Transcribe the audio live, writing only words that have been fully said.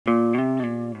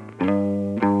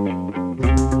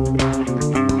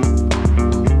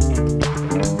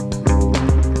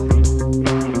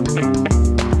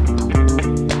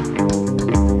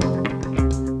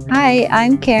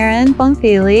I'm Karen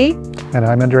Bonfigli. And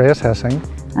I'm Andreas Hessing.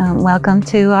 Welcome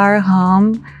to our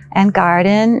home and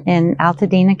garden in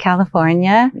Altadena,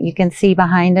 California. You can see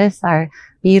behind us our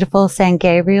beautiful San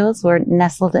Gabriels. We're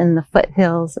nestled in the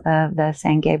foothills of the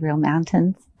San Gabriel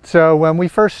Mountains. So when we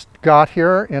first got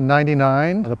here in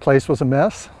 '99, the place was a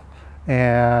mess,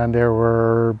 and there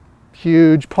were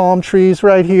huge palm trees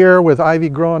right here with ivy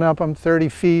growing up on 30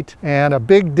 feet and a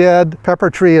big dead pepper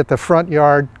tree at the front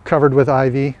yard covered with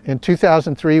ivy. In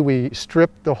 2003, we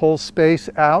stripped the whole space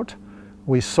out.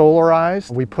 We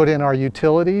solarized, we put in our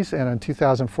utilities, and in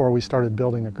 2004, we started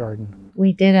building a garden.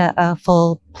 We did a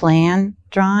full plan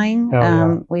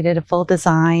drawing. We did a full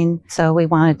design. So we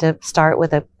wanted to start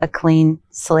with a clean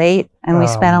slate. And we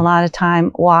spent a lot of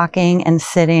time walking and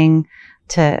sitting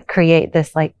to create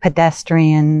this like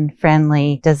pedestrian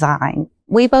friendly design.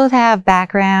 We both have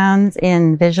backgrounds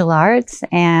in visual arts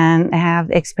and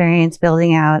have experience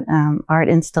building out art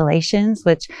installations,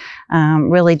 which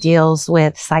really deals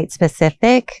with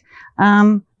site-specific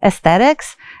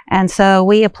aesthetics. And so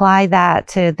we applied that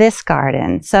to this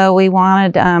garden. So we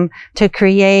wanted to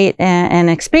create an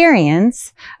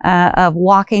experience of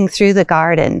walking through the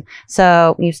garden.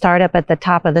 So you start up at the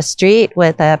top of the street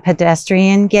with a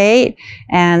pedestrian gate,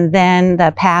 and then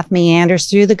the path meanders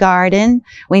through the garden.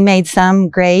 We made some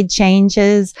grade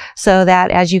changes so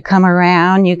that as you come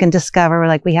around, you can discover,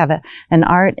 like, we have an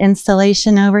art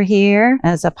installation over here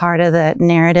as a part of the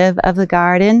narrative of the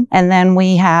garden. And then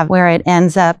we have where it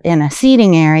ends up in a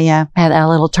seating area at a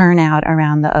little turnout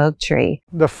around the oak tree.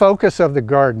 The focus of the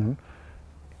garden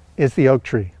is the oak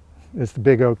tree, is the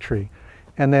big oak tree.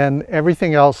 And then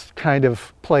everything else kind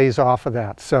of plays off of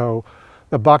that. So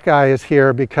the buckeye is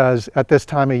here because at this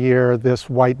time of year, this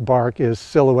white bark is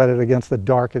silhouetted against the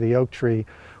dark of the oak tree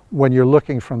when you're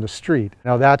looking from the street.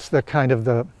 Now that's the kind of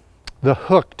the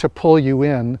hook to pull you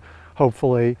in,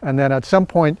 hopefully. And then at some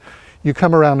point, you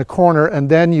come around the corner and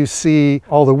then you see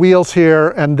all the wheels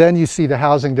here, and then you see the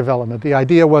housing development. The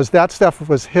idea was that stuff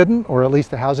was hidden, or at least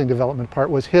the housing development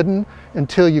part was hidden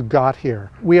until you got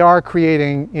here. We are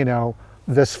creating, you know,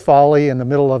 this folly in the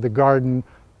middle of the garden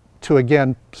to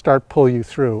again start pull you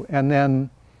through. And then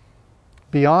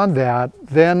beyond that,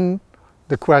 then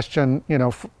the question, you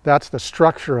know, that's the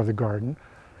structure of the garden.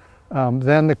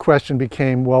 Then the question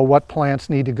became, well, what plants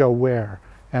need to go where?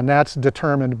 And that's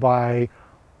determined by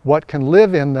what can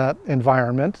live in that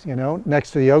environment. You know,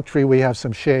 next to the oak tree we have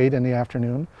some shade in the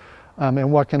afternoon,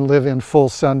 and what can live in full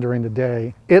sun during the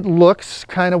day. It looks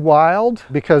kind of wild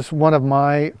because one of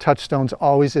my touchstones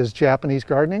always is Japanese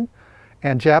gardening,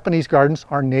 and Japanese gardens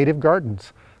are native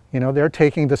gardens. You know, they're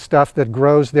taking the stuff that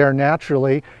grows there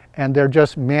naturally and they're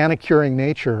just manicuring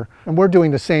nature, and we're doing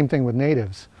the same thing with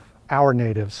natives, our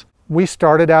natives. We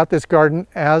started out this garden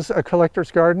as a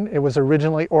collector's garden. It was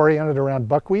originally oriented around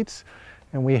buckwheats,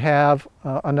 and we have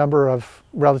a number of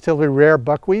relatively rare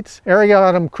buckwheats.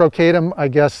 Eriotum crocatum, I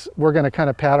guess we're going to kind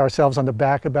of pat ourselves on the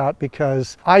back about,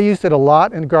 because I used it a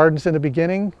lot in gardens in the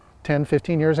beginning, 10,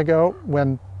 15 years ago,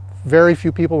 when very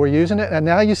few people were using it, and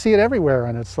now you see it everywhere,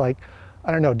 and it's like,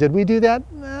 I don't know, did we do that?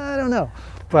 I don't know,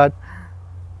 but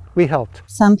we helped.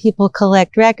 Some people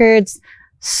collect records,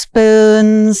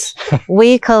 spoons.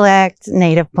 We collect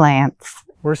native plants.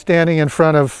 We're standing in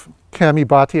front of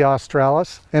Camibati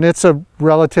australis, and it's a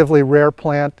relatively rare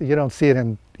plant. You don't see it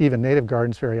in even native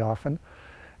gardens very often.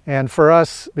 And for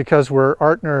us, because we're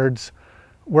art nerds,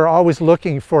 we're always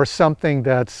looking for something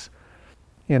that's,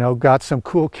 you know, got some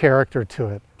cool character to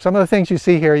it. Some of the things you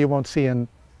see here you won't see in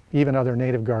even other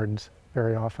native gardens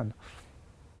very often.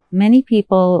 Many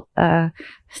people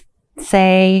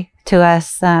say to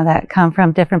us that come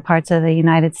from different parts of the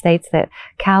United States that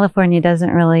California doesn't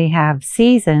really have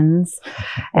seasons.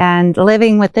 And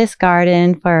living with this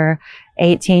garden for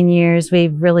 18 years,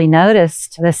 we've really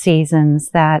noticed the seasons,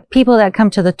 that people that come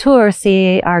to the tour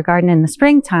see our garden in the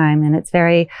springtime, and it's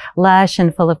very lush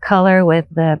and full of color with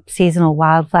the seasonal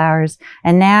wildflowers.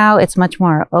 And now it's much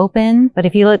more open. But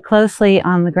if you look closely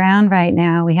on the ground right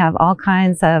now, we have all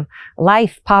kinds of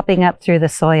life popping up through the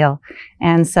soil.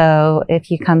 And so if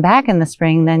you come back in the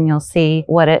spring, then you'll see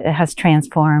what it has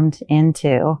transformed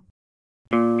into.